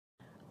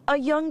A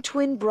young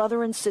twin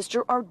brother and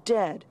sister are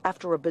dead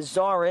after a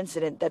bizarre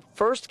incident that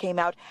first came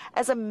out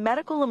as a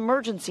medical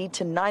emergency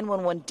to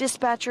 911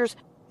 dispatchers.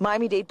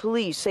 Miami-Dade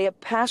police say a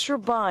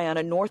passerby on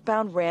a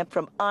northbound ramp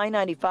from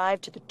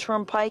I-95 to the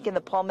Turnpike in the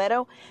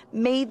Palmetto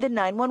made the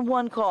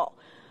 911 call.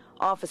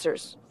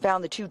 Officers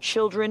found the two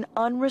children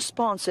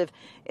unresponsive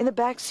in the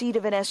back seat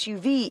of an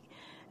SUV.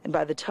 And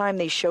by the time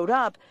they showed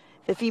up,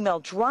 the female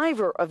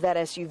driver of that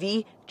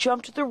SUV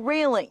jumped the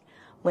railing,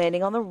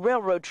 landing on the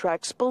railroad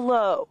tracks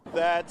below.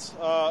 That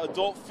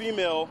adult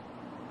female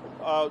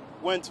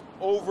went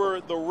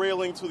over the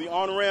railing to the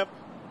on-ramp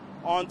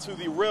onto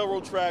the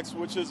railroad tracks,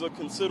 which is a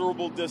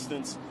considerable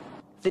distance.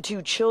 The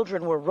two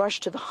children were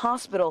rushed to the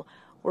hospital,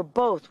 where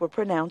both were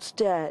pronounced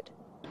dead.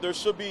 There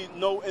should be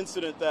no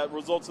incident that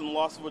results in the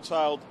loss of a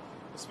child,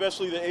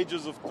 especially the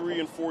ages of 3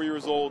 and 4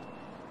 years old.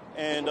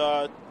 And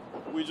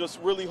we just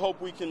really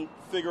hope we can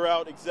figure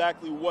out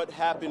exactly what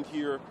happened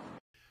here.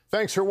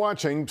 Thanks for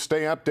watching.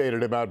 Stay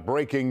updated about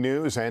breaking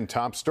news and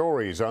top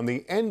stories on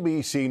the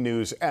NBC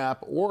News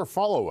app or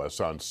follow us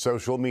on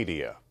social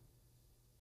media.